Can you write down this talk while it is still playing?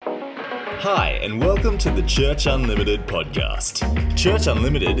Hi, and welcome to the Church Unlimited podcast. Church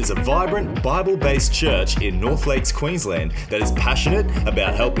Unlimited is a vibrant, Bible-based church in North Lakes, Queensland that is passionate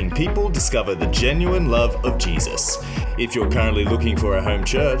about helping people discover the genuine love of Jesus. If you're currently looking for a home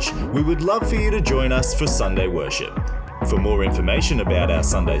church, we would love for you to join us for Sunday worship. For more information about our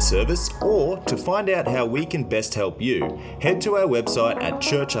Sunday service or to find out how we can best help you, head to our website at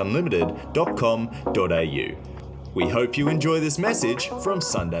churchunlimited.com.au. We hope you enjoy this message from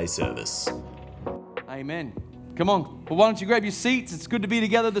Sunday service. Amen. Come on. Well, why don't you grab your seats? It's good to be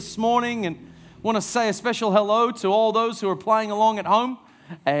together this morning, and want to say a special hello to all those who are playing along at home.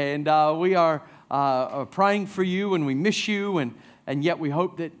 And we are praying for you, and we miss you, and yet we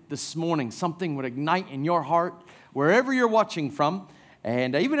hope that this morning something would ignite in your heart wherever you're watching from.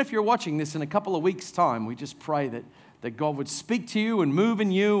 And even if you're watching this in a couple of weeks' time, we just pray that God would speak to you and move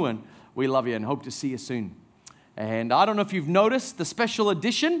in you, and we love you and hope to see you soon. And I don't know if you've noticed the special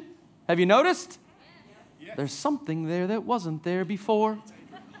edition. Have you noticed? Yes. There's something there that wasn't there before.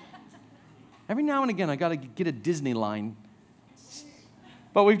 Every now and again, I got to get a Disney line.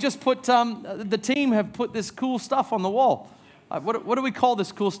 But we've just put, the team have put this cool stuff on the wall. What do we call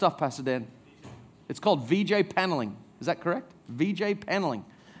this cool stuff, Pastor Dan? It's called VJ paneling. Is that correct? VJ paneling.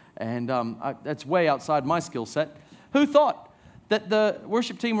 And that's way outside my skill set. Who thought that the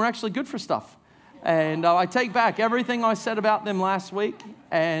worship team were actually good for stuff? And I take back everything I said about them last week.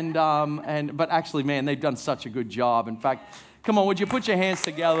 But actually, man, they've done such a good job. In fact, come on, would you put your hands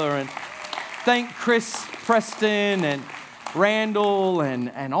together and thank Chris Preston and Randall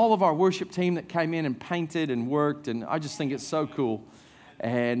and all of our worship team that came in and painted and worked. And I just think it's so cool.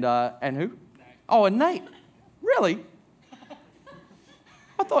 And who? Oh, and Nate. Really?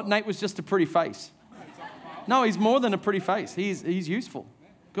 I thought Nate was just a pretty face. No, he's more than a pretty face. He's useful.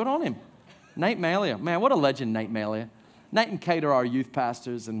 Good on him. Nate Malia. Man, what a legend, Nate Malia. Nate and Kate are our youth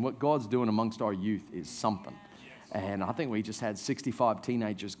pastors, and what God's doing amongst our youth is something. And I think we just had 65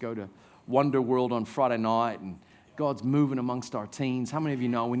 teenagers go to Wonder World on Friday night, and God's moving amongst our teens. How many of you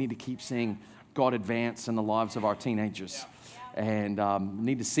know we need to keep seeing God advance in the lives of our teenagers? And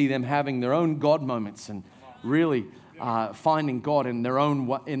need to see them having their own God moments and really finding God in their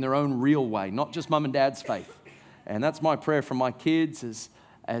own real way, not just mom and dad's faith. And that's my prayer for my kids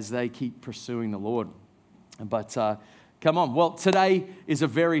as they keep pursuing the Lord. But come on. Well, today is a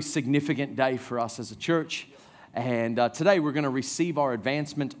very significant day for us as a church. And today we're going to receive our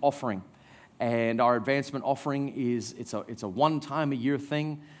advancement offering. And our advancement offering it's a one-time-a-year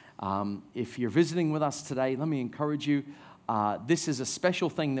thing. If you're visiting with us today, let me encourage you. This is a special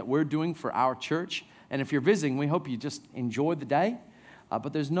thing that we're doing for our church. And if you're visiting, we hope you just enjoy the day.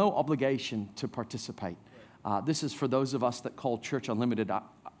 But there's no obligation to participate. This is for those of us that call Church Unlimited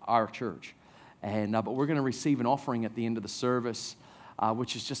our church. But we're going to receive an offering at the end of the service,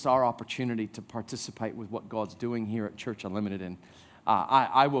 which is just our opportunity to participate with what God's doing here at Church Unlimited. And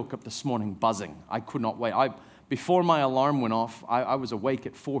I woke up this morning buzzing. I could not wait. Before my alarm went off, I was awake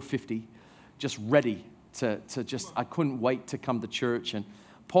at 4:50, just ready to I couldn't wait to come to church. And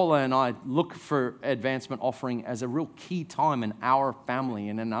Paula and I look for advancement offering as a real key time in our family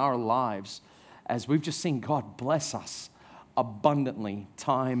and in our lives, as we've just seen God bless us abundantly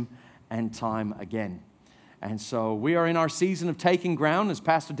time and time again. And so we are in our season of taking ground. As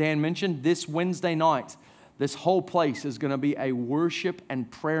Pastor Dan mentioned, this Wednesday night, this whole place is going to be a worship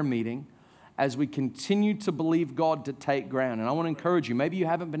and prayer meeting as we continue to believe God to take ground. And I want to encourage you, maybe you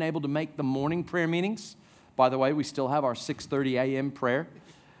haven't been able to make the morning prayer meetings. By the way, we still have our 6:30 a.m. prayer.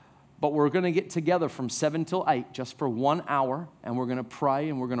 But we're going to get together from 7 till 8 just for 1 hour, and we're going to pray,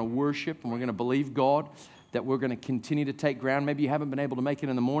 and we're going to worship, and we're going to believe God that we're going to continue to take ground. Maybe you haven't been able to make it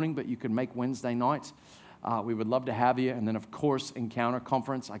in the morning, but you can make Wednesday nights. We would love to have you. And then, of course, Encounter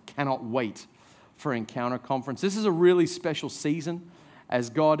Conference. I cannot wait for Encounter Conference. This is a really special season as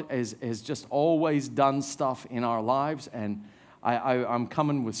God has just always done stuff in our lives, and I'm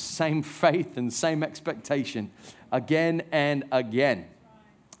coming with same faith and same expectation again and again.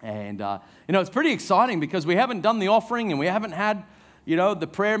 And, it's pretty exciting because we haven't done the offering and we haven't had, the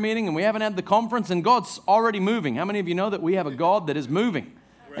prayer meeting and we haven't had the conference, and God's already moving. How many of you know that we have a God that is moving?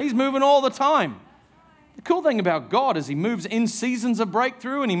 He's moving all the time. The cool thing about God is He moves in seasons of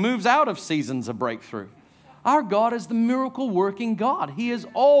breakthrough and He moves out of seasons of breakthrough. Our God is the miracle-working God. He is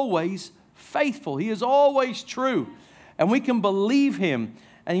always faithful. He is always true. And we can believe Him.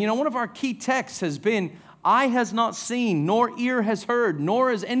 And, one of our key texts has been, eye has not seen, nor ear has heard,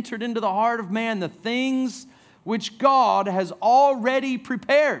 nor has entered into the heart of man the things which God has already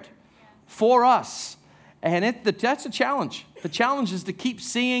prepared for us. And that's a challenge. The challenge is to keep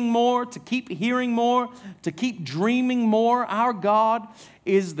seeing more, to keep hearing more, to keep dreaming more. Our God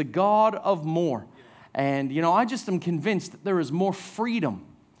is the God of more. And, I just am convinced that there is more freedom.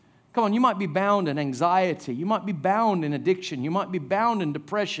 Come on, you might be bound in anxiety. You might be bound in addiction. You might be bound in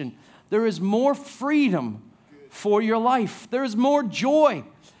depression. There is more freedom for your life. There is more joy.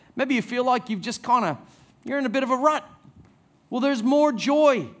 Maybe you feel like you've just you're in a bit of a rut. Well, there's more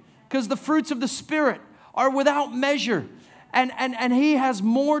joy because the fruits of the Spirit are without measure. And He has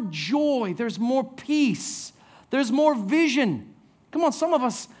more joy. There's more peace. There's more vision. Come on, some of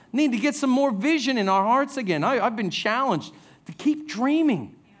us need to get some more vision in our hearts again. I've been challenged to keep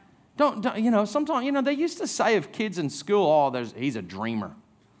dreaming. Don't sometimes, they used to say of kids in school, he's a dreamer.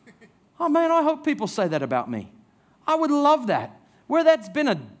 Oh, man, I hope people say that about me. I would love that. Where that's been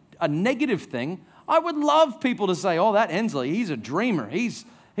a negative thing, I would love people to say, oh, that Hensley, he's a dreamer. He's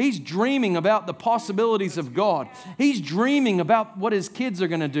dreaming about the possibilities of God. He's dreaming about what his kids are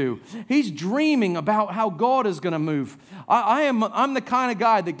going to do. He's dreaming about how God is going to move. I'm the kind of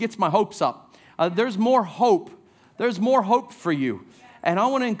guy that gets my hopes up. There's more hope. There's more hope for you. And I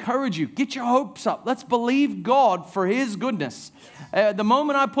want to encourage you, get your hopes up. Let's believe God for His goodness. The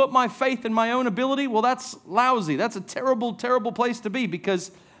moment I put my faith in my own ability, well, that's lousy. That's a terrible, terrible place to be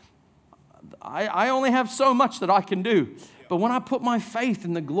because I only have so much that I can do. But when I put my faith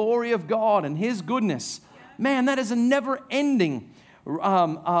in the glory of God and His goodness, man, that is a never-ending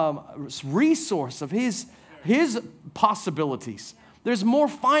resource of His possibilities. There's more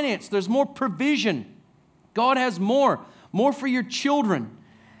finance. There's more provision. God has more for your children.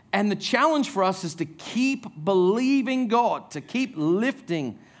 And the challenge for us is to keep believing God, to keep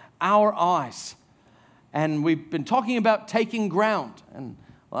lifting our eyes. And we've been talking about taking ground. And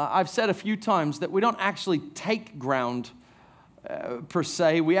I've said a few times that we don't actually take ground per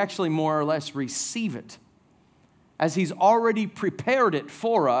se. We actually more or less receive it. As He's already prepared it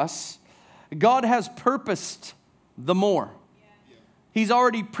for us, God has purposed the more. He's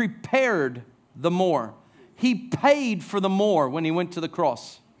already prepared the more. He paid for the more when He went to the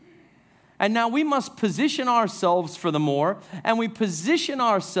cross. And now we must position ourselves for the more, and we position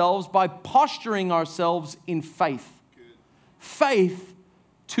ourselves by posturing ourselves in faith. Faith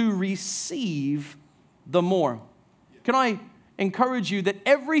to receive the more. Can I encourage you that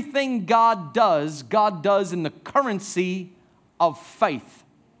everything God does in the currency of faith.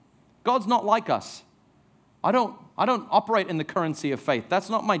 God's not like us. I don't operate in the currency of faith. That's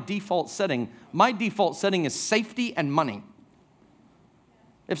not my default setting. My default setting is safety and money.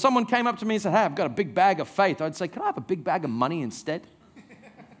 If someone came up to me and said, hey, I've got a big bag of faith, I'd say, can I have a big bag of money instead?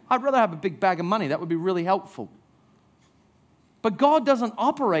 I'd rather have a big bag of money. That would be really helpful. But God doesn't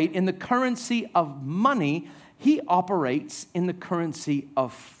operate in the currency of money. He operates in the currency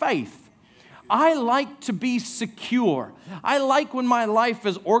of faith. I like to be secure. I like when my life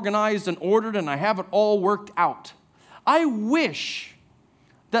is organized and ordered and I have it all worked out. I wish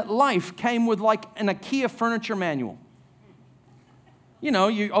that life came with like an IKEA furniture manual. You know,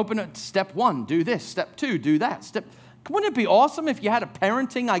 you open it, step 1, do this, step 2, do that. Wouldn't it be awesome if you had a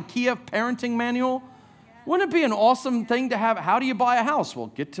IKEA parenting manual? Wouldn't it be an awesome thing to have? How do you buy a house? Well,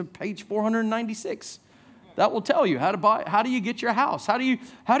 get to page 496. That will tell you how do you get your house? How do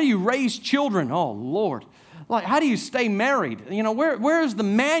you raise children? Oh, Lord. Like, how do you stay married? You know, where is the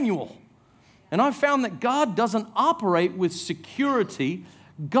manual? And I've found that God doesn't operate with security.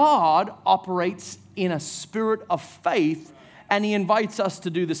 God operates in a spirit of faith, and He invites us to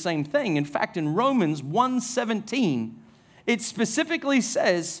do the same thing. In fact, in Romans 1:17, it specifically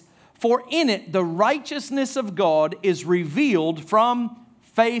says, for in it the righteousness of God is revealed from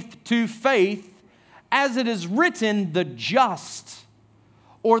faith to faith, as it is written, the just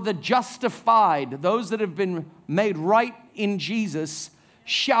or the justified, those that have been made right in Jesus,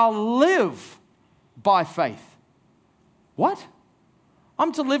 shall live by faith. What?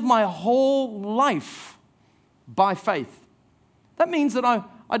 I'm to live my whole life by faith. That means that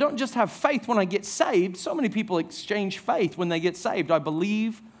I don't just have faith when I get saved. So many people exchange faith when they get saved. I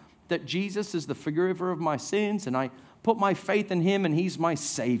believe that Jesus is the forgiver of my sins, and I put my faith in Him, and He's my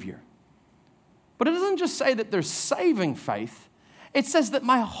Savior. But it doesn't just say that there's saving faith. It says that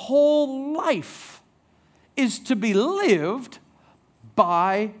my whole life is to be lived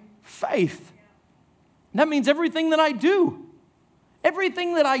by faith. That means everything that I do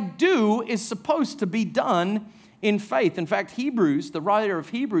is supposed to be done in faith. In fact, Hebrews, the writer of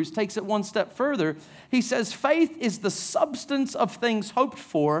Hebrews, takes it one step further. He says, faith is the substance of things hoped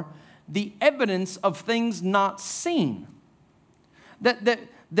for, the evidence of things not seen.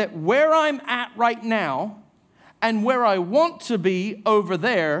 That where I'm at right now and where I want to be over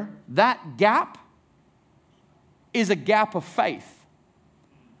there, that gap is a gap of faith.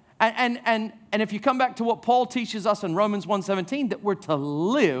 And if you come back to what Paul teaches us in Romans 1:17, that we're to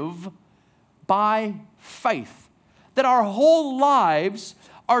live by faith. That our whole lives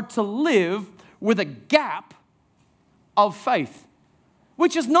are to live with a gap of faith,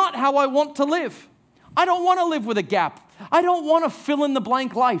 which is not how I want to live. I don't want to live with a gap. I don't want a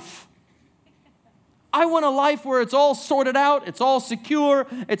fill-in-the-blank life. I want a life where it's all sorted out, it's all secure,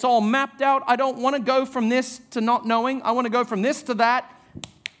 it's all mapped out. I don't want to go from this to not knowing. I want to go from this to that,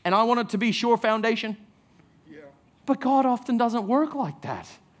 and I want it to be sure foundation. Yeah. But God often doesn't work like that.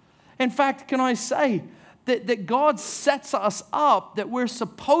 In fact, can I say that God sets us up that we're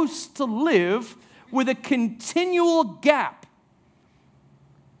supposed to live with a continual gap.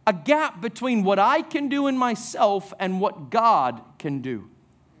 A gap between what I can do in myself and what God can do.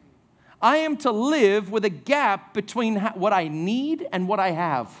 I am to live with a gap between what I need and what I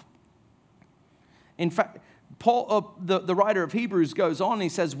have. In fact, Paul, the writer of Hebrews goes on and he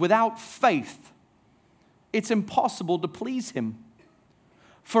says, without faith, it's impossible to please Him.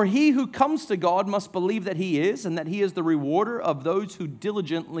 For he who comes to God must believe that He is, and that He is the rewarder of those who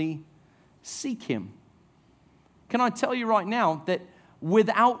diligently seek Him. Can I tell you right now that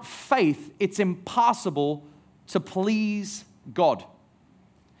without faith, it's impossible to please God.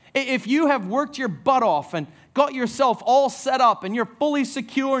 If you have worked your butt off and got yourself all set up and you're fully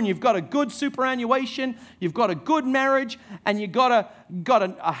secure and you've got a good superannuation, you've got a good marriage, and you've got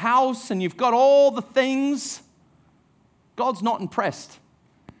a house and you've got all the things, God's not impressed.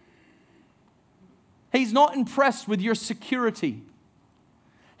 He's not impressed with your security.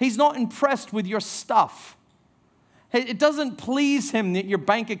 He's not impressed with your stuff. It doesn't please Him that your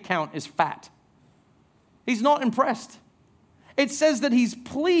bank account is fat. He's not impressed. It says that He's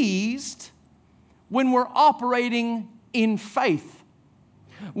pleased when we're operating in faith.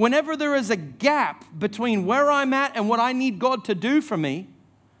 Whenever there is a gap between where I'm at and what I need God to do for me,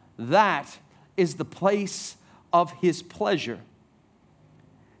 that is the place of His pleasure.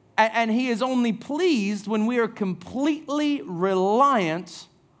 And He is only pleased when we are completely reliant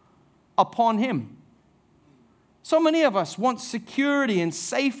upon Him. So many of us want security and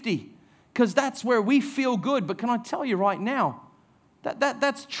safety because that's where we feel good. But can I tell you right now,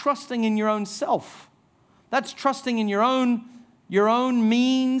 that's trusting in your own self. That's trusting in your own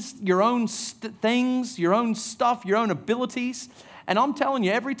means, your own things, your own stuff, your own abilities. And I'm telling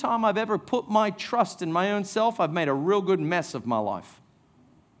you, every time I've ever put my trust in my own self, I've made a real good mess of my life.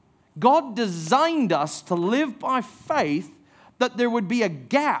 God designed us to live by faith, that there would be a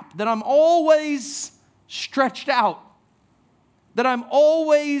gap, that I'm always stretched out, that I'm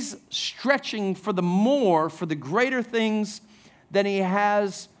always stretching for the more, for the greater things that He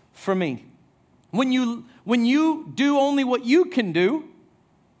has for me. When you do only what you can do,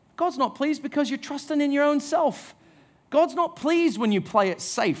 God's not pleased because you're trusting in your own self. God's not pleased when you play it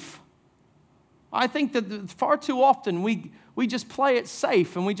safe. I think that far too often we just play it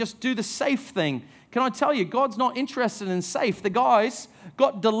safe and we just do the safe thing. Can I tell you, God's not interested in safe. The guys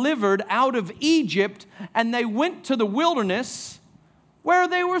got delivered out of Egypt and they went to the wilderness where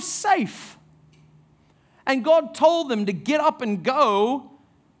they were safe. And God told them to get up and go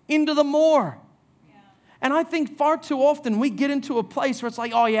into the more. Yeah. And I think far too often we get into a place where it's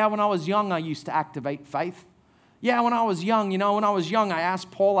like, oh yeah, when I was young, I used to activate faith. Yeah, when I was young, I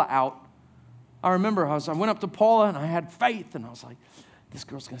asked Paula out. I remember I went up to Paula and I had faith and I was like, this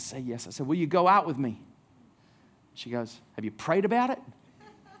girl's going to say yes. I said, will you go out with me? She goes, have you prayed about it?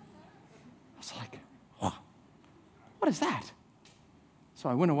 I was like, what is that? So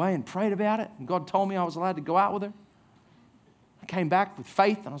I went away and prayed about it, and God told me I was allowed to go out with her. I came back with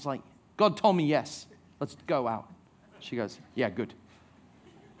faith, and I was like, God told me yes, let's go out. She goes, yeah, good.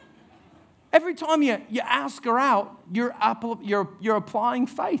 Every time you ask her out, you're applying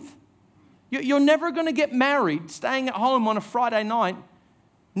faith. You're never going to get married staying at home on a Friday night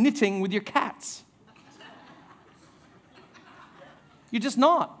knitting with your cats. You're just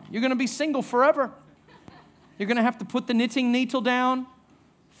not. You're going to be single forever. You're going to have to put the knitting needle down,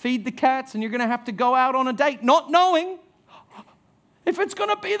 feed the cats, and you're going to have to go out on a date, not knowing if it's going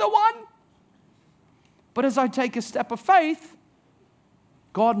to be the one. But as I take a step of faith,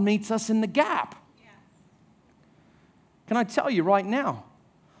 God meets us in the gap. Yeah. Can I tell you right now,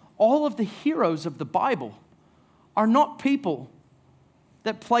 all of the heroes of the Bible are not people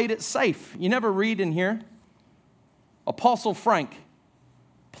that played it safe. You never read in here, Apostle Frank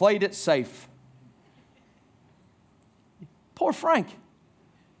played it safe. Poor Frank.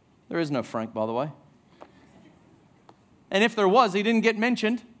 There is no Frank, by the way. And if there was, he didn't get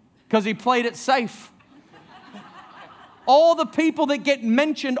mentioned because he played it safe. All the people that get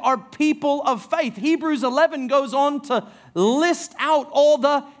mentioned are people of faith. Hebrews 11 goes on to list out all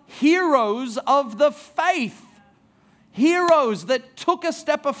the heroes of the faith. Heroes that took a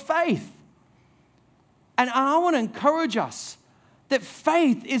step of faith. And I want to encourage us that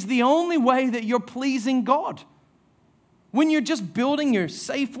faith is the only way that you're pleasing God. When you're just building your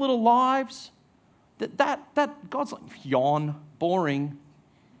safe little lives, that God's like, yawn, boring.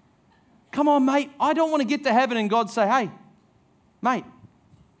 Come on, mate. I don't want to get to heaven and God say, hey, mate,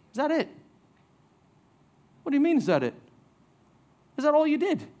 is that it? What do you mean, is that it? Is that all you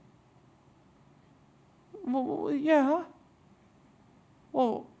did? Well, yeah.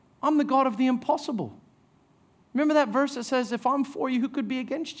 Well, I'm the God of the impossible. Remember that verse that says, if I'm for you, who could be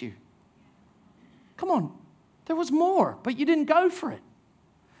against you? Come on. There was more, but you didn't go for it.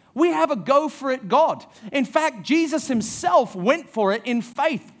 We have a go for it God. In fact, Jesus himself went for it in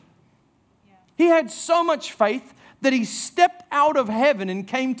faith. He had so much faith that he stepped out of heaven and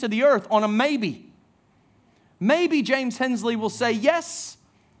came to the earth on a maybe. Maybe James Hensley will say yes,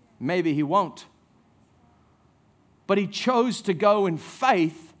 maybe he won't. But he chose to go in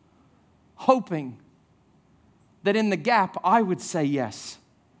faith, hoping that in the gap I would say yes.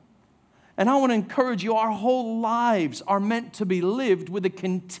 And I want to encourage you, our whole lives are meant to be lived with a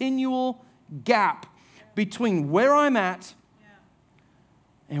continual gap between where I'm at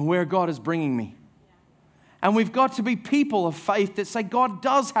and where God is bringing me. And we've got to be people of faith that say, God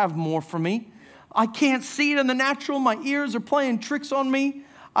does have more for me. I can't see it in the natural. My ears are playing tricks on me.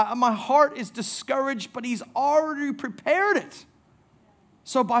 My heart is discouraged, but he's already prepared it.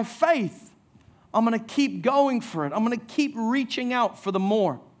 So by faith, I'm going to keep going for it. I'm going to keep reaching out for the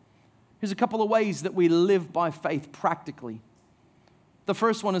more. Here's a couple of ways that we live by faith practically. The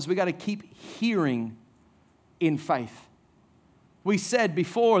first one is we got to keep hearing in faith. We said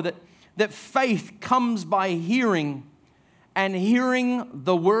before that faith comes by hearing, and hearing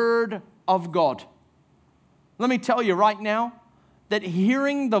the word of God. Let me tell you right now that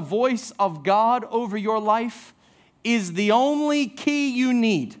hearing the voice of God over your life is the only key you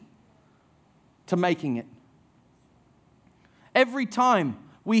need to making it. Every time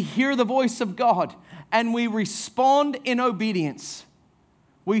we hear the voice of God and we respond in obedience,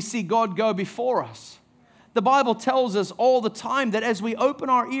 we see God go before us. The Bible tells us all the time that as we open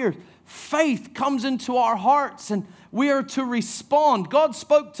our ears, faith comes into our hearts and we are to respond. God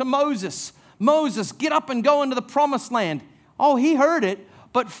spoke to Moses. Moses, get up and go into the promised land. Oh, he heard it,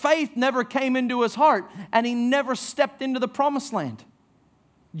 but faith never came into his heart and he never stepped into the promised land.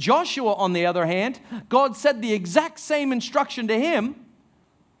 Joshua, on the other hand, God said the exact same instruction to him.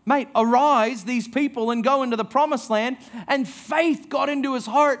 Mate, arise, these people, and go into the promised land. And faith got into his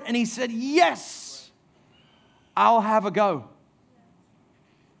heart and he said, yes, I'll have a go.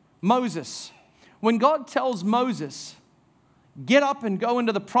 Moses, when God tells Moses, get up and go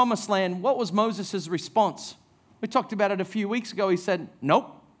into the promised land, what was Moses' response? We talked about it a few weeks ago. He said,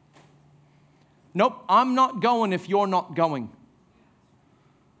 nope. Nope, I'm not going if you're not going.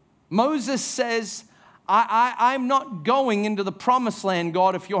 Moses says, I'm not going into the promised land,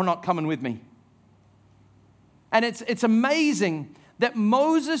 God, if you're not coming with me. And it's amazing that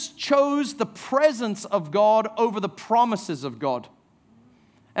Moses chose the presence of God over the promises of God.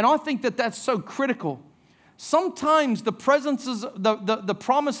 And I think that that's so critical. Sometimes the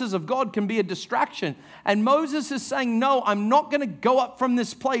promises of God can be a distraction. And Moses is saying, no, I'm not going to go up from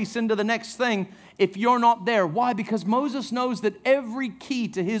this place into the next thing if you're not there. Why? Because Moses knows that every key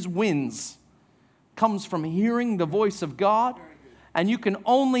to his wins comes from hearing the voice of God. And you can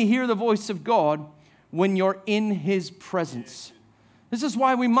only hear the voice of God when you're in his presence. This is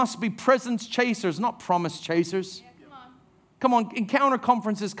why we must be presence chasers, not promise chasers. Come on, Encounter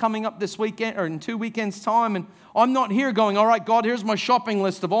Conference is coming up this weekend or in 2 weekends' time. And I'm not here going, all right, God, here's my shopping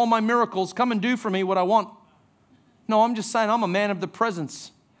list of all my miracles. Come and do for me what I want. No, I'm just saying I'm a man of the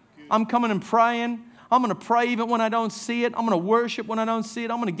presence. I'm coming and praying. I'm going to pray even when I don't see it. I'm going to worship when I don't see it.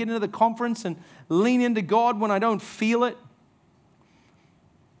 I'm going to get into the conference and lean into God when I don't feel it.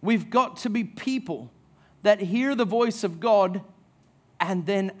 We've got to be people that hear the voice of God and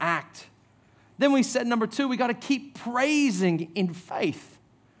then act. Then we said, number 2, we got to keep praising in faith.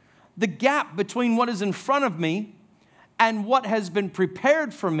 The gap between what is in front of me and what has been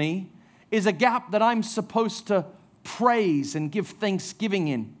prepared for me is a gap that I'm supposed to praise and give thanksgiving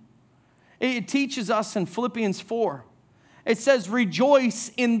in. It teaches us in Philippians 4. It says,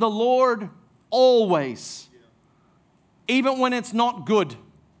 rejoice in the Lord always. Even when it's not good.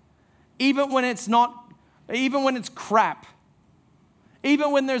 Even when it's crap.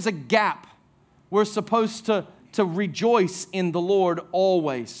 Even when there's a gap. We're supposed to rejoice in the Lord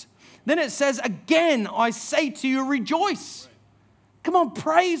always. Then it says, again, I say to you, rejoice. Come on,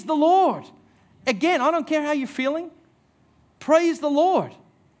 praise the Lord. Again, I don't care how you're feeling. Praise the Lord.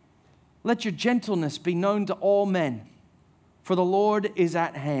 Let your gentleness be known to all men, for the Lord is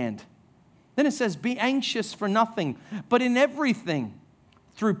at hand. Then it says, be anxious for nothing, but in everything,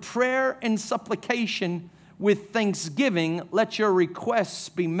 through prayer and supplication with thanksgiving, let your requests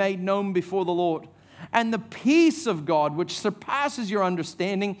be made known before the Lord. And the peace of God, which surpasses your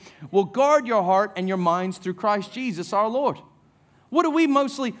understanding, will guard your heart and your minds through Christ Jesus our Lord. What do we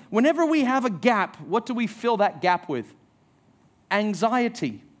mostly, whenever we have a gap, what do we fill that gap with?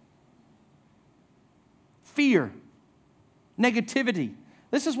 Anxiety, fear, negativity.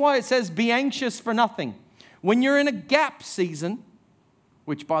 This is why it says, be anxious for nothing. When you're in a gap season,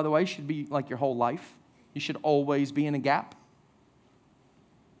 which, by the way, should be like your whole life, you should always be in a gap.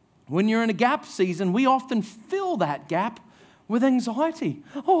 When you're in a gap season, we often fill that gap with anxiety.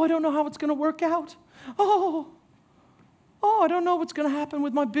 Oh, I don't know how it's going to work out. Oh, I don't know what's going to happen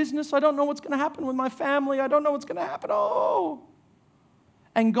with my business. I don't know what's going to happen with my family. I don't know what's going to happen. Oh.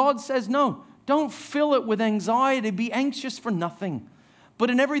 And God says, no, don't fill it with anxiety. Be anxious for nothing, but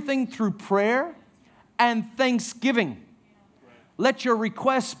in everything through prayer and thanksgiving. Let your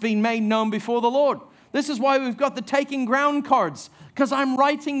requests be made known before the Lord. This is why we've got the taking ground cards, because I'm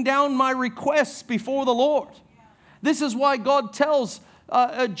writing down my requests before the Lord. This is why God tells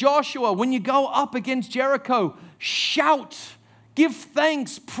Joshua, when you go up against Jericho, shout, give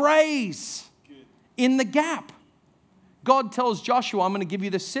thanks, praise in the gap. God tells Joshua, I'm going to give you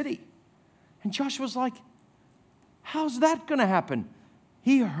the city. And Joshua's like, how's that going to happen?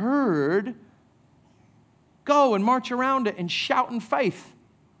 He heard, go and march around it and shout in faith.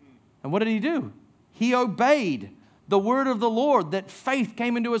 And what did he do? He obeyed the word of the Lord, that faith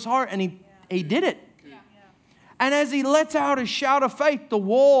came into his heart, and he did it. Yeah. And as he lets out a shout of faith, the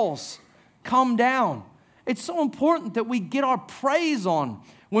walls come down. It's so important that we get our praise on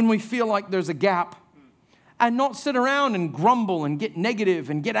when we feel like there's a gap, and not sit around and grumble and get negative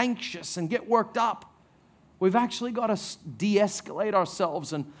and get anxious and get worked up. We've actually got to de-escalate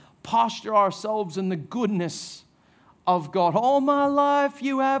ourselves and posture ourselves in the goodness of God. All my life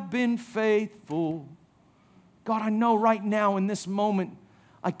you have been faithful. God, I know right now in this moment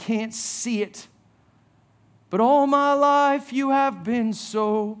I can't see it, but all my life you have been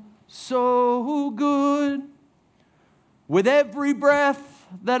so, so good. With every breath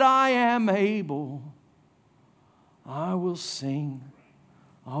that I am able, I will sing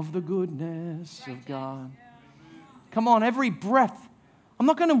of the goodness of God. Come on, every breath. I'm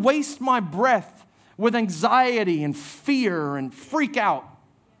not going to waste my breath with anxiety and fear and freak out.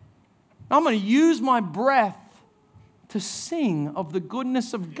 I'm going to use my breath to sing of the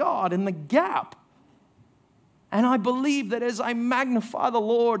goodness of God in the gap. And I believe that as I magnify the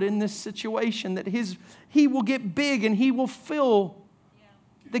Lord in this situation, that He will get big and He will fill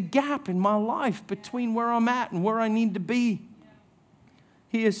the gap in my life between where I'm at and where I need to be.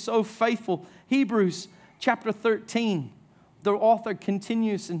 He is so faithful. Hebrews chapter 13, the author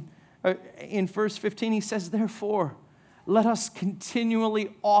continues in verse 15, he says, therefore, let us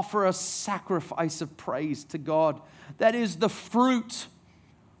continually offer a sacrifice of praise to God. That is the fruit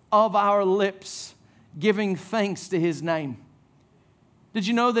of our lips, giving thanks to His name. Did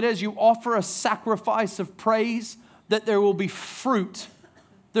you know that as you offer a sacrifice of praise, that there will be fruit?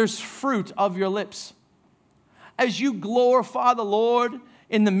 There's fruit of your lips. As you glorify the Lord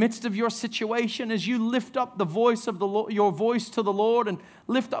in the midst of your situation, as you lift up the voice of the Lord, your voice to the Lord, and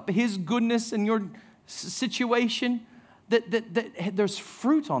lift up His goodness in your situation, that there's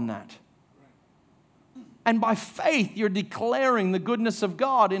fruit on that. And by faith, you're declaring the goodness of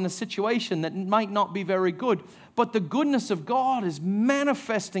God in a situation that might not be very good. But the goodness of God is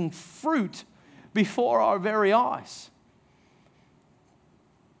manifesting fruit before our very eyes.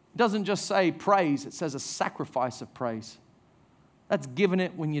 It doesn't just say praise, it says a sacrifice of praise. That's giving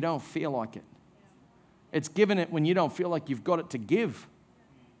it when you don't feel like it. It's giving it when you don't feel like you've got it to give.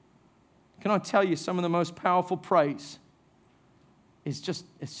 Can I tell you, some of the most powerful praise is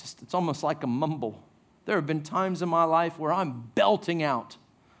it's almost like a mumble. There have been times in my life where I'm belting out,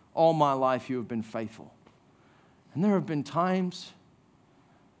 all my life you have been faithful. And there have been times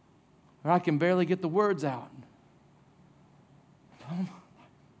where I can barely get the words out. Oh,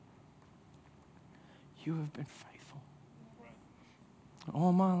 you have been faithful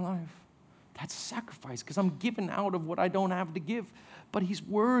all my life. That's a sacrifice, because I'm giving out of what I don't have to give. But He's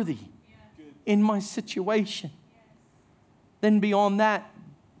worthy in my situation. Then beyond that,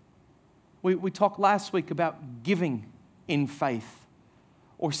 we talked last week about giving in faith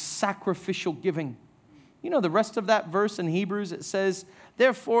or sacrificial giving. You know, the rest of that verse in Hebrews, it says,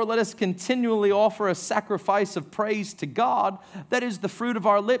 therefore, let us continually offer a sacrifice of praise to God. That is the fruit of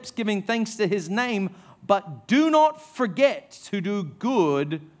our lips, giving thanks to His name. But do not forget to do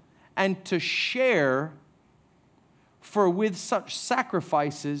good and to share, for with such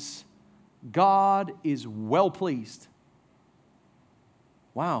sacrifices, God is well pleased.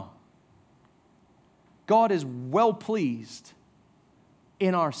 Wow. God is well pleased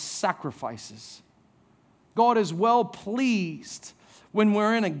in our sacrifices. God is well pleased when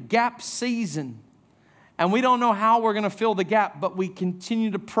we're in a gap season and we don't know how we're going to fill the gap, but we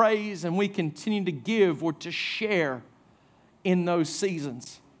continue to praise and we continue to give or to share in those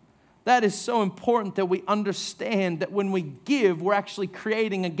seasons. That is so important that we understand that when we give, we're actually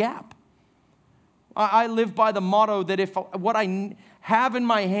creating a gap. I live by the motto that if what I have in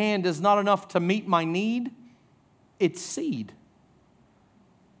my hand is not enough to meet my need, it's seed.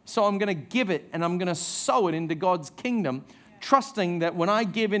 So I'm going to give it and I'm going to sow it into God's kingdom, trusting that when I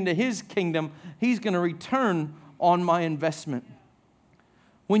give into His kingdom, He's going to return on my investment.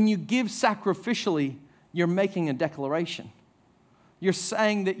 When you give sacrificially, you're making a declaration. You're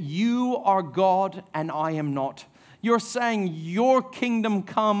saying that you are God and I am not. You're saying your kingdom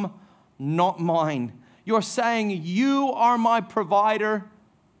come, not mine. You're saying you are my provider,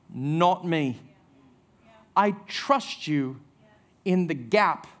 not me. I trust you in the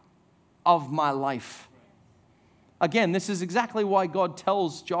gap of my life. Again, this is exactly why God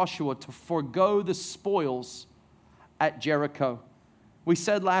tells Joshua to forego the spoils at Jericho. We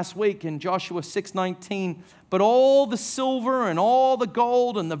said last week in Joshua 6:19, but all the silver and all the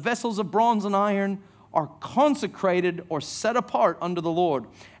gold and the vessels of bronze and iron are consecrated or set apart unto the Lord,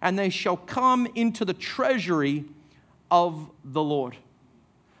 and they shall come into the treasury of the Lord.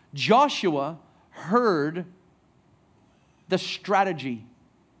 Joshua heard the strategy.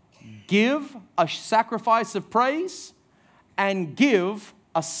 Give a sacrifice of praise and give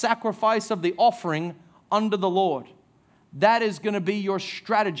a sacrifice of the offering unto the Lord. That is going to be your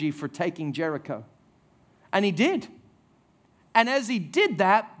strategy for taking Jericho. And he did. And as he did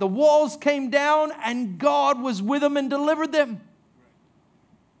that, the walls came down and God was with them and delivered them.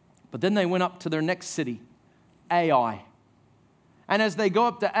 But then they went up to their next city, Ai. And as they go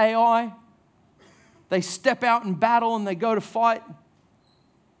up to Ai, they step out in battle and they go to fight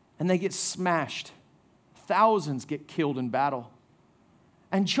and they get smashed. Thousands get killed in battle.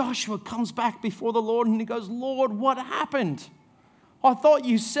 And Joshua comes back before the Lord and he goes, Lord, what happened? I thought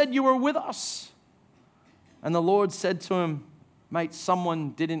you said you were with us. And the Lord said to him, mate, someone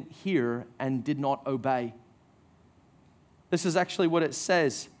didn't hear and did not obey. This is actually what it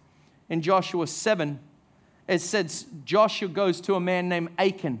says. In Joshua 7, it says Joshua goes to a man named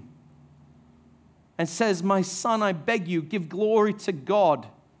Achan and says, my son, I beg you, give glory to God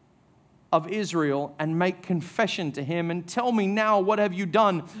of Israel and make confession to him and tell me now, what have you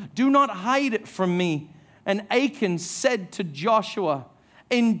done? Do not hide it from me. And Achan said to Joshua,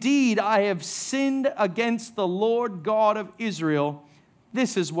 indeed, I have sinned against the Lord God of Israel.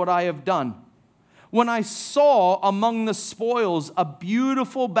 This is what I have done. When I saw among the spoils a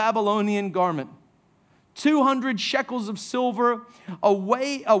beautiful Babylonian garment, 200 shekels of silver, a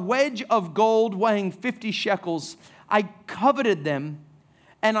wedge of gold weighing 50 shekels, I coveted them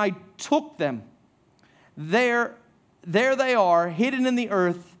and I took them. There they are, hidden in the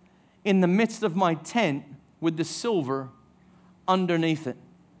earth in the midst of my tent with the silver underneath it.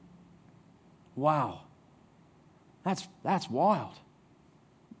 Wow. That's wild.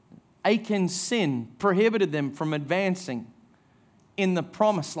 Achan's sin prohibited them from advancing in the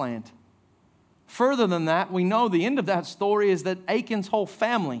promised land. Further than that, we know the end of that story is that Achan's whole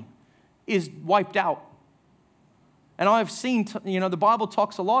family is wiped out. And I've seen, the Bible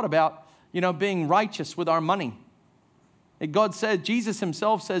talks a lot about, being righteous with our money. God said, Jesus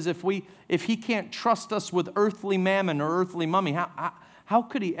himself says, if he can't trust us with earthly mammon or earthly money, how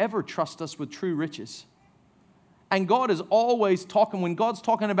could he ever trust us with true riches? And God is always talking, when God's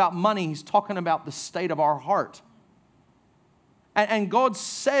talking about money, he's talking about the state of our heart. And God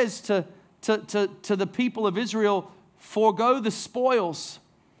says to the people of Israel, forego the spoils.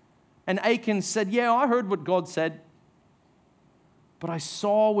 And Achan said, yeah, I heard what God said, but I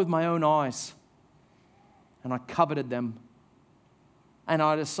saw with my own eyes and I coveted them. And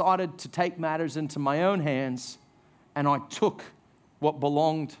I decided to take matters into my own hands and I took what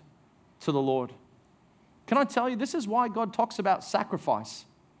belonged to the Lord. Can I tell you, this is why God talks about sacrifice.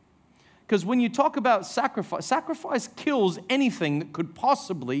 Because when you talk about sacrifice, sacrifice kills anything that could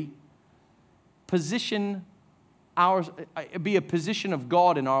possibly be a position of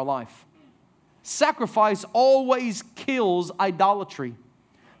God in our life. Sacrifice always kills idolatry.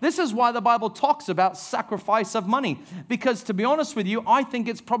 This is why the Bible talks about sacrifice of money. Because to be honest with you, I think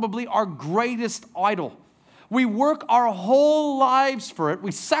it's probably our greatest idol. We work our whole lives for it.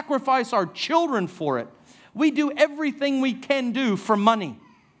 We sacrifice our children for it. We do everything we can do for money.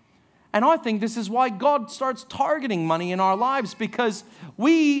 And I think this is why God starts targeting money in our lives, because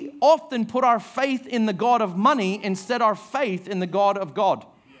we often put our faith in the God of money instead our faith in the God of God.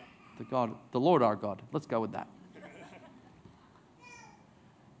 The Lord our God. Let's go with that.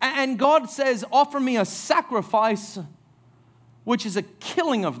 And God says, offer me a sacrifice, which is a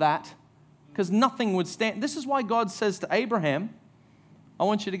killing of that, because nothing would stand. This is why God says to Abraham, I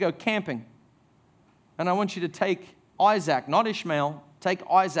want you to go camping. And I want you to take Isaac, not Ishmael, take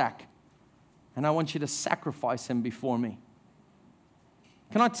Isaac. And I want you to sacrifice him before me.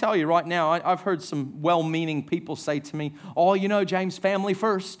 Can I tell you right now, I've heard some well-meaning people say to me, oh, you know, James, family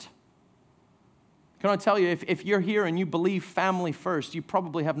first. Can I tell you, if you're here and you believe family first, you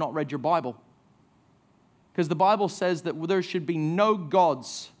probably have not read your Bible. Because the Bible says that there should be no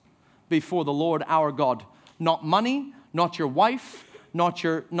gods before the Lord our God. Not money, not your wife, not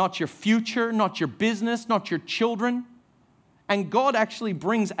your future, not your business, not your children. And God actually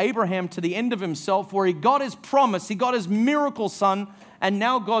brings Abraham to the end of himself, where he got his promise, he got his miracle son, and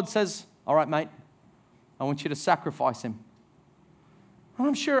now God says, all right, mate, I want you to sacrifice him. And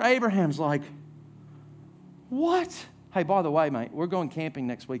I'm sure Abraham's like, what? Hey, by the way, mate, we're going camping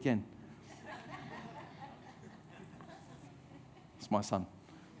next weekend. It's my son.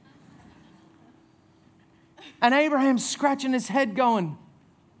 And Abraham's scratching his head going,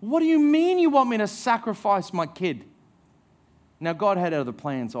 what do you mean you want me to sacrifice my kid? Now, God had other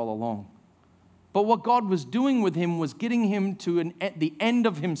plans all along. But what God was doing with him was getting him to the end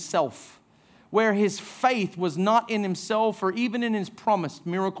of himself, where his faith was not in himself or even in his promised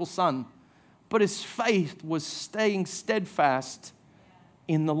miracle son, but his faith was staying steadfast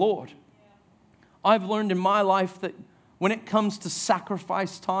in the Lord. I've learned in my life that when it comes to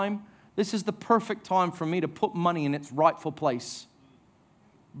sacrifice time, this is the perfect time for me to put money in its rightful place,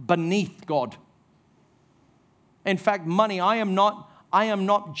 beneath God. In fact, money, I am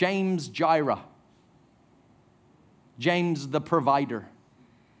not James Jireh, James the provider.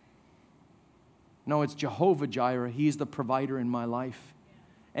 No, it's Jehovah Jireh. He is the provider in my life.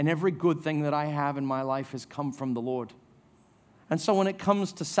 And every good thing that I have in my life has come from the Lord. And so when it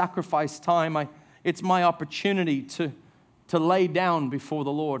comes to sacrifice time, it's my opportunity to lay down before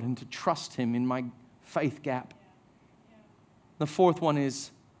the Lord and to trust Him in my faith gap. The fourth one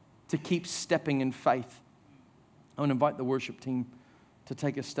is to keep stepping in faith. I want to invite the worship team to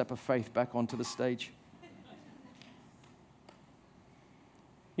take a step of faith back onto the stage.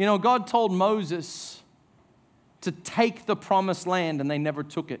 You know, God told Moses to take the promised land, and they never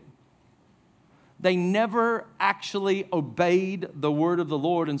took it. They never actually obeyed the word of the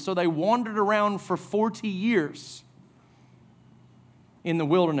Lord, and so they wandered around for 40 years in the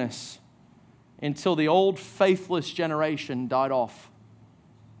wilderness until the old faithless generation died off.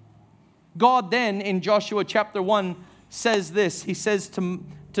 God then, in Joshua chapter 1, says this. He says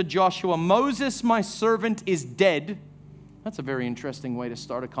to Joshua, Moses, my servant, is dead. That's a very interesting way to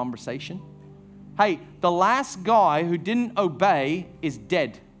start a conversation. Hey, the last guy who didn't obey is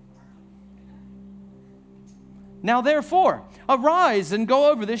dead. Now therefore, arise and go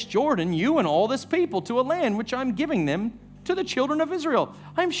over this Jordan, you and all this people, to a land which I'm giving them to the children of Israel.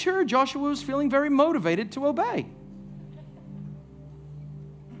 I'm sure Joshua was feeling very motivated to obey.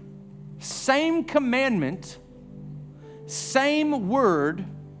 Same commandment, same word,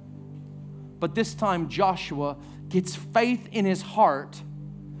 but this time Joshua gets faith in his heart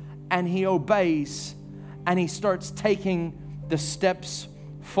and he obeys and he starts taking the steps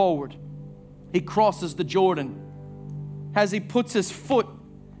forward. He crosses the Jordan. As he puts his foot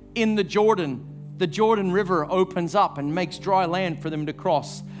in the Jordan River opens up and makes dry land for them to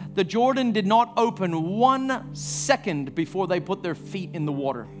cross. The Jordan did not open 1 second before they put their feet in the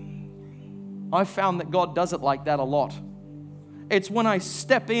water. I found that God does it like that a lot. It's when I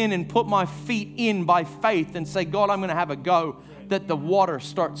step in and put my feet in by faith and say, God, I'm going to have a go, that the water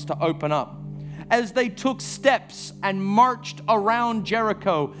starts to open up. As they took steps and marched around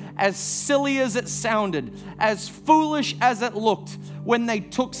Jericho, as silly as it sounded, as foolish as it looked, when they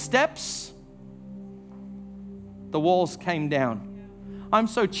took steps, the walls came down. I'm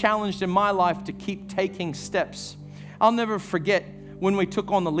so challenged in my life to keep taking steps. I'll never forget when we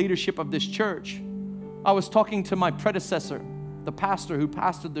took on the leadership of this church. I was talking to my predecessor, the pastor who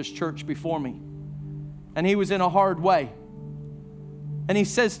pastored this church before me, and he was in a hard way. And he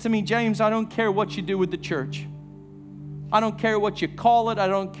says to me, James, I don't care what you do with the church. I don't care what you call it. I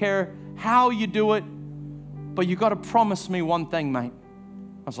don't care how you do it. But you got to promise me one thing, mate.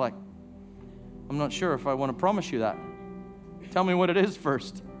 I was like, I'm not sure if I want to promise you that. Tell me what it is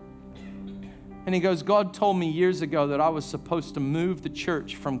first. And he goes, God told me years ago that I was supposed to move the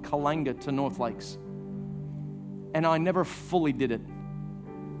church from Kalanga to North Lakes. And I never fully did it.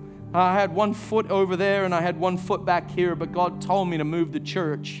 I had one foot over there and I had one foot back here, but God told me to move the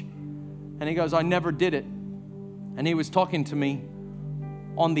church. And he goes, I never did it. And he was talking to me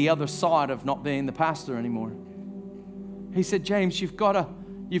on the other side of not being the pastor anymore. He said, James, you've got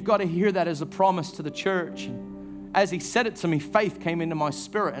to hear that as a promise to the church. And as he said it to me, faith came into my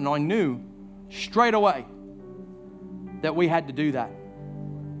spirit, and I knew straight away that we had to do that.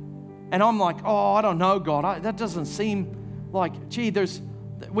 And I'm like, oh, I don't know, God. That doesn't seem like, gee,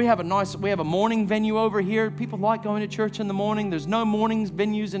 we have a morning venue over here. People like going to church in the morning. There's no mornings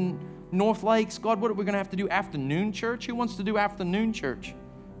venues in North Lakes. God, what are we going to have to do? Afternoon church? Who wants to do afternoon church?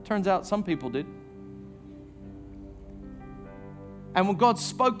 Turns out some people did. And when God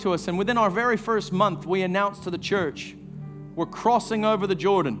spoke to us, and within our very first month, we announced to the church, we're crossing over the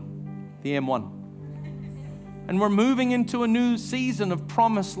Jordan, the M1. And we're moving into a new season of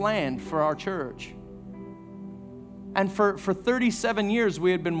promised land for our church. And for 37 years,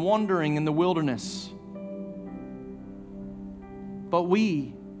 we had been wandering in the wilderness. But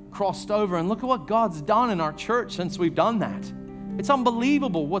we crossed over, and look at what God's done in our church since we've done that. It's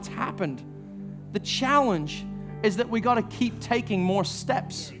unbelievable what's happened. The challenge is that we got to keep taking more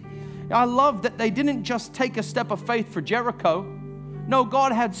steps. I love that they didn't just take a step of faith for Jericho. No,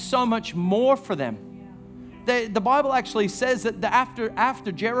 God had so much more for them. The Bible actually says that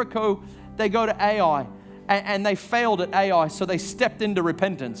after Jericho, they go to Ai, and they failed at Ai, so they stepped into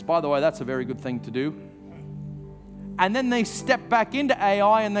repentance. By the way, that's a very good thing to do. And then they stepped back into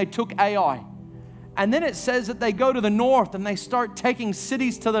Ai, and they took Ai. And then it says that they go to the north, and they start taking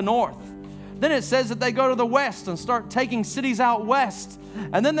cities to the north. Then it says that they go to the west and start taking cities out west.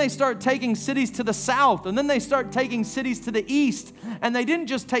 And then they start taking cities to the south. And then they start taking cities to the east. And they didn't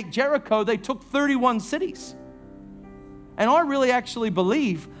just take Jericho, they took 31 cities. And I really actually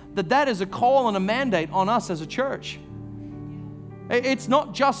believe that that is a call and a mandate on us as a church. It's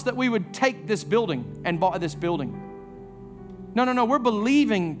not just that we would take this building and buy this building. No. We're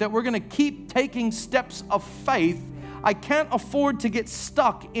believing that we're going to keep taking steps of faith. I can't afford to get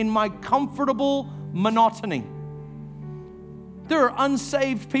stuck in my comfortable monotony. There are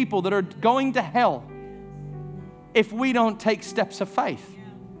unsaved people that are going to hell if we don't take steps of faith.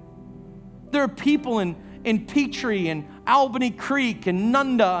 There are people in Petrie and Albany Creek and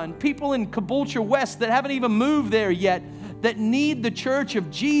Nunda and people in Caboolture West that haven't even moved there yet that need the church of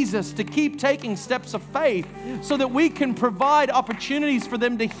Jesus to keep taking steps of faith so that we can provide opportunities for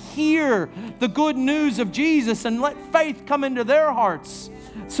them to hear the good news of Jesus and let faith come into their hearts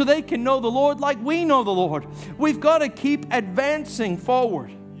so they can know the Lord like we know the Lord. We've got to keep advancing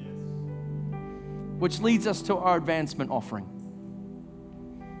forward, which leads us to our advancement offering.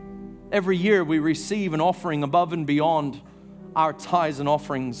 Every year we receive an offering above and beyond our tithes and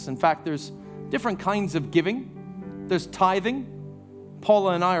offerings. In fact, there's different kinds of giving. There's tithing.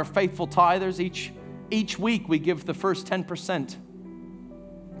 Paula and I are faithful tithers. Each week we give the first 10%.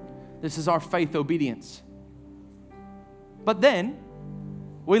 This is our faith obedience. But then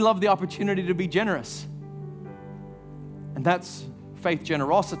we love the opportunity to be generous. And that's faith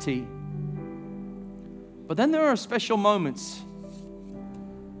generosity. But then there are special moments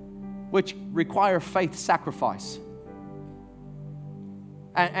which require faith sacrifice.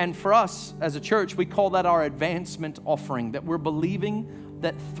 And for us as a church, we call that our advancement offering, that we're believing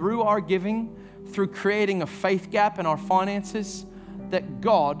that through our giving, through creating a faith gap in our finances, that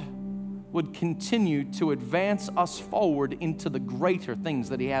God would continue to advance us forward into the greater things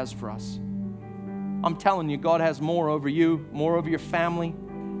that He has for us. I'm telling you, God has more over you, more over your family.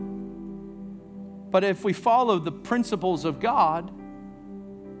 But if we follow the principles of God,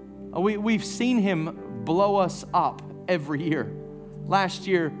 we've seen Him blow us up every year. Last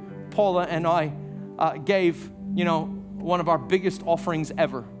year, Paula and I gave, one of our biggest offerings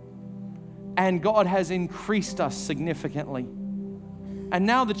ever. And God has increased us significantly. And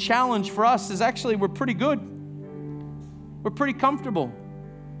now the challenge for us is actually we're pretty good. We're pretty comfortable.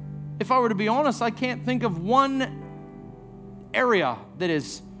 If I were to be honest, I can't think of one area that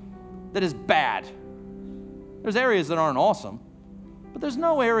is bad. There's areas that aren't awesome, but there's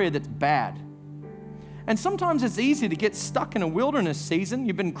no area that's bad. And sometimes it's easy to get stuck in a wilderness season.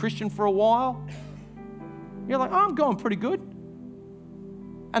 You've been a Christian for a while. You're like, I'm going pretty good.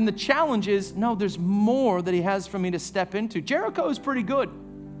 And the challenge is, no, there's more that He has for me to step into. Jericho is pretty good.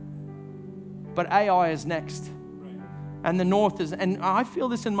 But Ai is next. And the north is, and I feel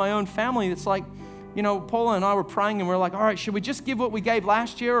this in my own family. It's like, Paula and I were praying and we're like, all right, should we just give what we gave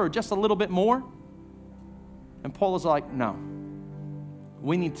last year or just a little bit more? And Paula's like, no.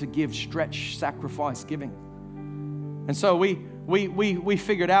 We need to give stretch, sacrifice giving. And so we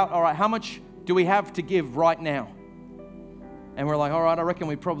figured out, all right, how much do we have to give right now? And we're like, all right, I reckon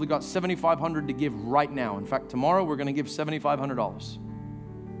we probably got $7,500 to give right now. In fact, tomorrow we're going to give $7,500.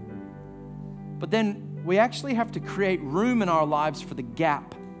 But then we actually have to create room in our lives for the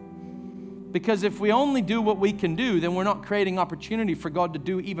gap. Because if we only do what we can do, then we're not creating opportunity for God to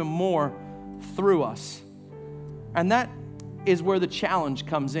do even more through us. And that is where the challenge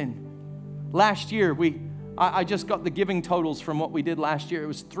comes in. Last year, I just got the giving totals from what we did last year. It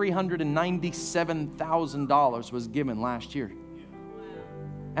was $397,000 was given last year.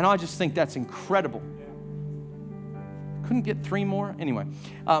 And I just think that's incredible. Couldn't get 3 more? Anyway.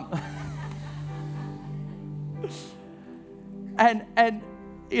 And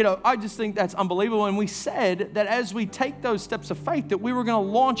you know, I just think that's unbelievable. And we said that as we take those steps of faith, that we were going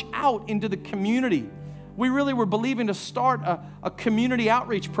to launch out into the community. We really were believing to start a community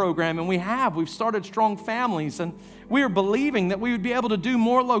outreach program, and we've started Strong Families, and we are believing that we would be able to do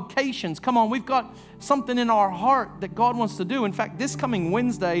more locations. Come on, we've got something in our heart that God wants to do. In fact, this coming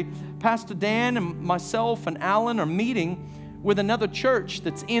Wednesday, Pastor Dan and myself and Alan are meeting with another church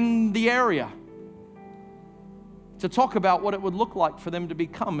that's in the area to talk about what it would look like for them to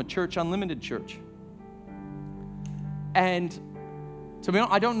become a Church Unlimited church. And to be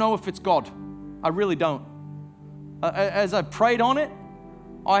honest, I don't know if it's God. I really don't. As I prayed on it,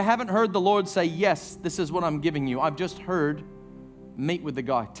 I haven't heard the Lord say, yes, this is what I'm giving you. I've just heard, meet with the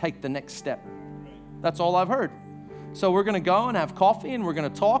guy, take the next step. That's all I've heard. So we're going to go and have coffee, and we're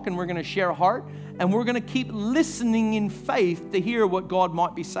going to talk, and we're going to share heart, and we're going to keep listening in faith to hear what God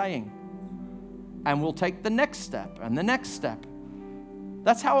might be saying. And we'll take the next step and the next step.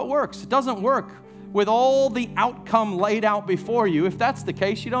 That's how it works. It doesn't work with all the outcome laid out before you. If that's the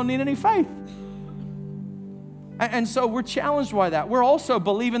case, you don't need any faith. And so we're challenged by that. We're also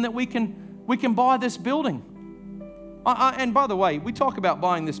believing that we can buy this building. And by the way, we talk about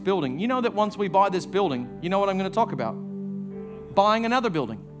buying this building. You know that once we buy this building, you know what I'm going to talk about? Buying another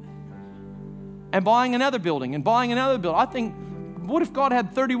building. And buying another building and buying another building. I think, what if God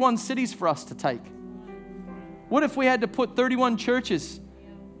had 31 cities for us to take? What if we had to put 31 churches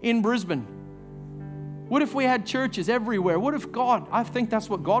in Brisbane? What if we had churches everywhere? What if God, I think that's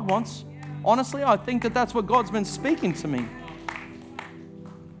what God wants. Honestly, I think that that's what God's been speaking to me.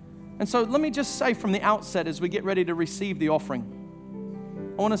 And so let me just say from the outset as we get ready to receive the offering,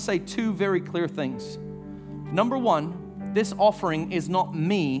 I want to say 2 very clear things. Number 1, this offering is not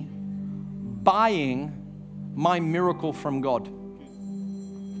me buying my miracle from God.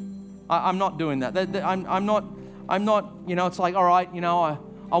 I'm not doing that. I'm not, you know, it's like, all right, you know,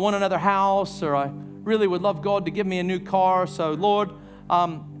 I want another house, or I really would love God to give me a new car. So Lord,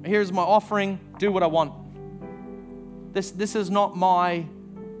 here's my offering, do what I want. This is not my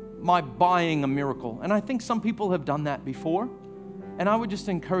buying a miracle. And I think some people have done that before. And I would just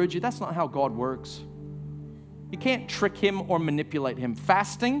encourage you, that's not how God works. You can't trick him or manipulate him.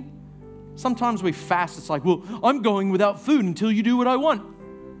 Fasting, sometimes we fast, it's like, well, I'm going without food until you do what I want.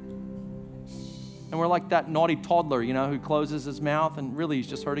 And we're like that naughty toddler, you know, who closes his mouth and really he's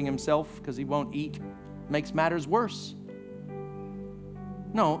just hurting himself because he won't eat. Makes matters worse.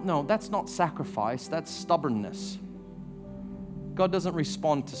 No, that's not sacrifice. That's stubbornness. God doesn't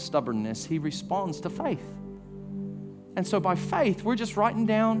respond to stubbornness. He responds to faith. And so by faith, we're just writing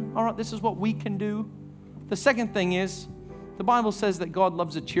down, all right, this is what we can do. The second thing is, the Bible says that God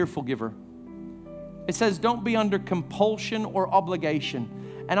loves a cheerful giver. It says, don't be under compulsion or obligation.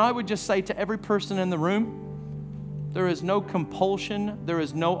 And I would just say to every person in the room, there is no compulsion, there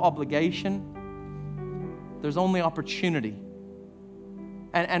is no obligation, there's only opportunity.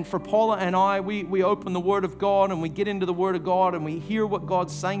 And for Paula and I, we open the Word of God and we get into the Word of God and we hear what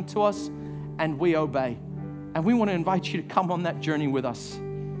God's saying to us and we obey. And we want to invite you to come on that journey with us.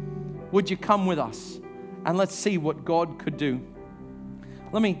 Would you come with us? And let's see what God could do.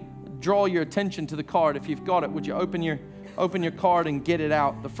 Let me draw your attention to the card. If you've got it, would you open your card and get it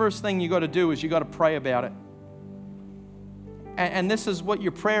out? The first thing you got to do is you got to pray about it. And this is what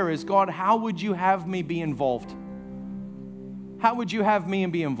your prayer is. God, how would you have me be involved? How would you have me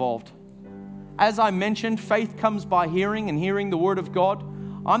be involved? As I mentioned, faith comes by hearing and hearing the Word of God.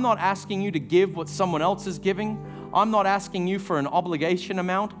 I'm not asking you to give what someone else is giving. I'm not asking you for an obligation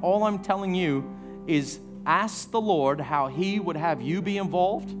amount. All I'm telling you is ask the Lord how He would have you be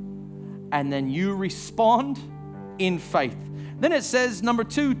involved, and then you respond in faith. Then it says, number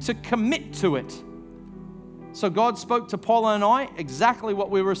 2, to commit to it. So God spoke to Paula and I exactly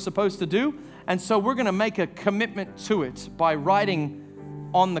what we were supposed to do. And so we're going to make a commitment to it by writing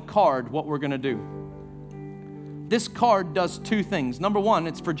on the card what we're going to do. This card does 2 things. Number 1,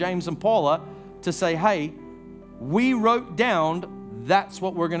 it's for James and Paula to say, hey, we wrote down that's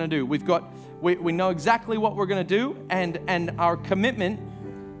what we're going to do. We've got We know exactly what we're going to do, and our commitment,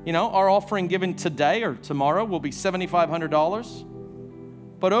 our offering given today or tomorrow will be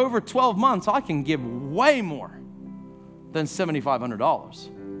 $7,500. But over 12 months, I can give way more than $7,500.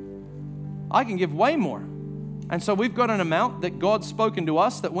 I can give way more. And so we've got an amount that God's spoken to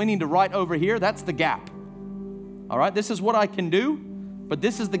us that we need to write over here. That's the gap. All right, this is what I can do, but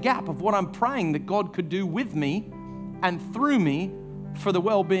this is the gap of what I'm praying that God could do with me and through me for the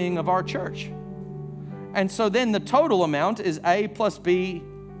well-being of our church. And so then the total amount is A plus B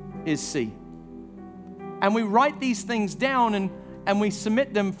is C. And we write these things down and we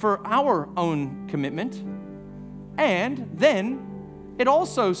submit them for our own commitment. And then it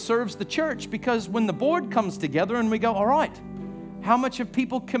also serves the church, because when the board comes together and we go, all right, how much have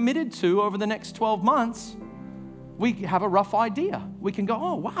people committed to over the next 12 months? We have a rough idea. We can go,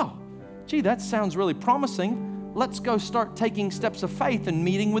 oh, wow, gee, that sounds really promising. Let's go start taking steps of faith and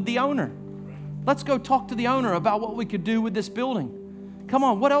meeting with the owner. Let's go talk to the owner about what we could do with this building. Come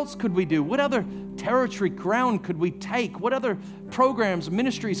on, what else could we do? What other territory ground could we take? What other programs,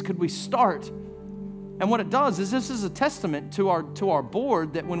 ministries could we start? And what it does is this is a testament to our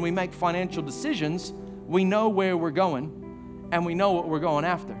board that when we make financial decisions, we know where we're going and we know what we're going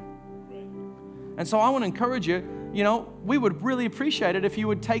after. And so I want to encourage you, we would really appreciate it if you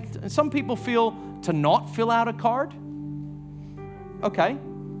would take, some people feel to not fill out a card. Okay.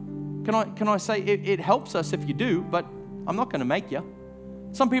 Can I say it helps us if you do, but I'm not going to make you.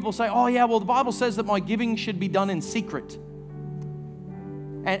 Some people say, oh yeah, well the Bible says that my giving should be done in secret.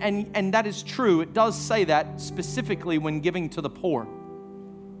 And that is true. It does say that specifically when giving to the poor.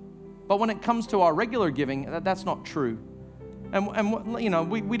 But when it comes to our regular giving, that's not true.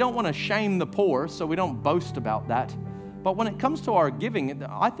 And we don't want to shame the poor, so we don't boast about that. But when it comes to our giving,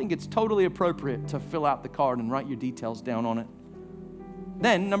 I think it's totally appropriate to fill out the card and write your details down on it.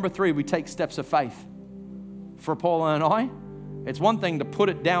 Then, number 3, we take steps of faith. For Paula and I, it's one thing to put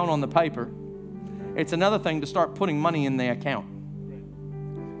it down on the paper. It's another thing to start putting money in the account.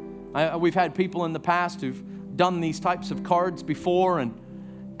 We've had people in the past who've done these types of cards before, and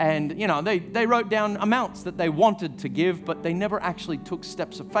they wrote down amounts that they wanted to give, but they never actually took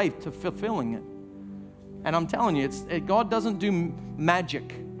steps of faith to fulfilling it. And I'm telling you, God doesn't do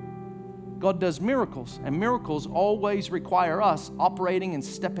magic. God does miracles, and miracles always require us operating and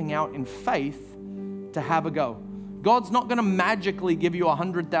stepping out in faith to have a go. God's not going to magically give you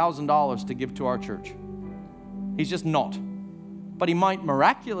 $100,000 to give to our church. He's just not. But He might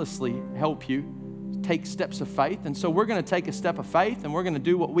miraculously help you take steps of faith. And so we're going to take a step of faith, and we're going to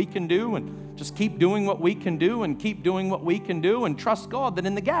do what we can do and just keep doing what we can do and keep doing what we can do and trust God that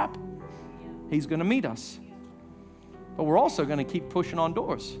in the gap, He's going to meet us. But we're also going to keep pushing on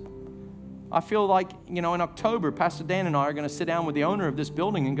doors. I feel like, in October, Pastor Dan and I are going to sit down with the owner of this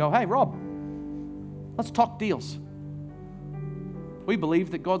building and go, hey, Rob, let's talk deals. We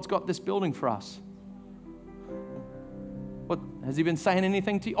believe that God's got this building for us. What, has He been saying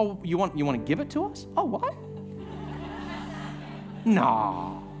anything to you? Oh, you want to give it to us? Oh, what?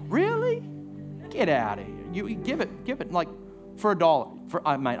 No, really? Get out of here. You give it like for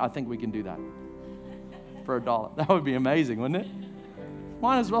 $1. Mate, I think we can do that. For $1. That would be amazing, wouldn't it?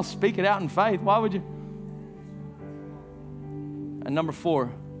 Might as well speak it out in faith. Why would you? And number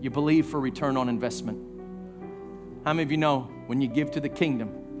 4, you believe for return on investment. How many of you know when you give to the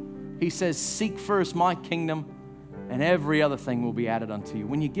kingdom, He says, seek first my kingdom and every other thing will be added unto you.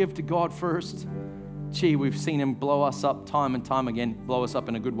 When you give to God first, we've seen Him blow us up time and time again, blow us up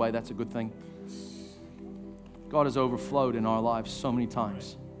in a good way. That's a good thing. God has overflowed in our lives so many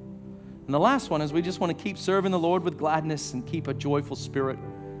times. And the last one is we just want to keep serving the Lord with gladness and keep a joyful spirit.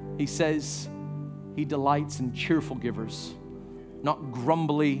 He says He delights in cheerful givers, not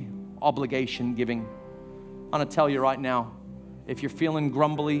grumbly obligation giving. I want to tell you right now, if you're feeling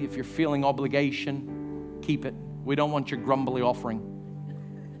grumbly, if you're feeling obligation, keep it. We don't want your grumbly offering.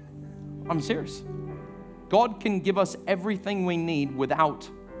 I'm serious. God can give us everything we need without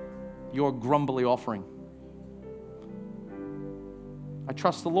your grumbly offering. I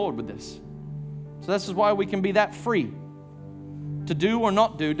trust the Lord with this. So this is why we can be that free to do or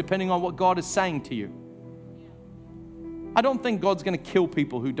not do depending on what God is saying to you. I don't think God's going to kill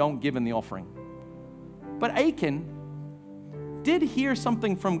people who don't give in the offering. But Achan did hear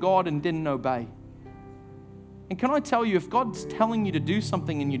something from God and didn't obey. And can I tell you, if God's telling you to do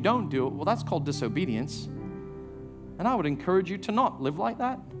something and you don't do it, well, that's called disobedience. And I would encourage you to not live like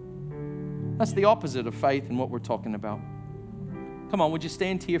that. That's the opposite of faith and what we're talking about. Come on, would you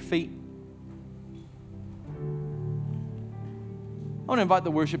stand to your feet? I want to invite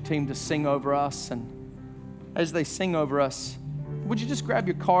the worship team to sing over us. And as they sing over us, would you just grab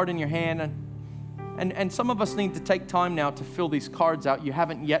your card in your hand and And some of us need to take time now to fill these cards out. You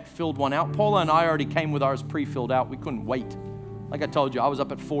haven't yet filled one out. Paula and I already came with ours pre-filled out. We couldn't wait. Like I told you, I was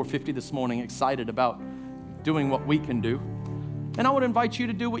up at 4:50 this morning excited about doing what we can do. And I would invite you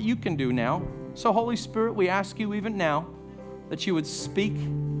to do what you can do now. So Holy Spirit, we ask you even now that you would speak.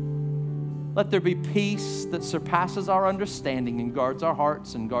 Let there be peace that surpasses our understanding and guards our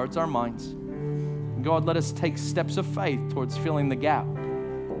hearts and guards our minds. And God, let us take steps of faith towards filling the gap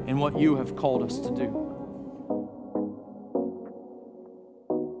in what you have called us to do.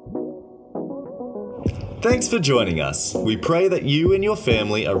 Thanks for joining us. We pray that you and your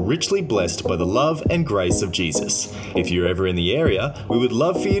family are richly blessed by the love and grace of Jesus. If you're ever in the area, we would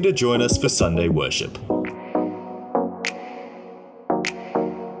love for you to join us for Sunday worship.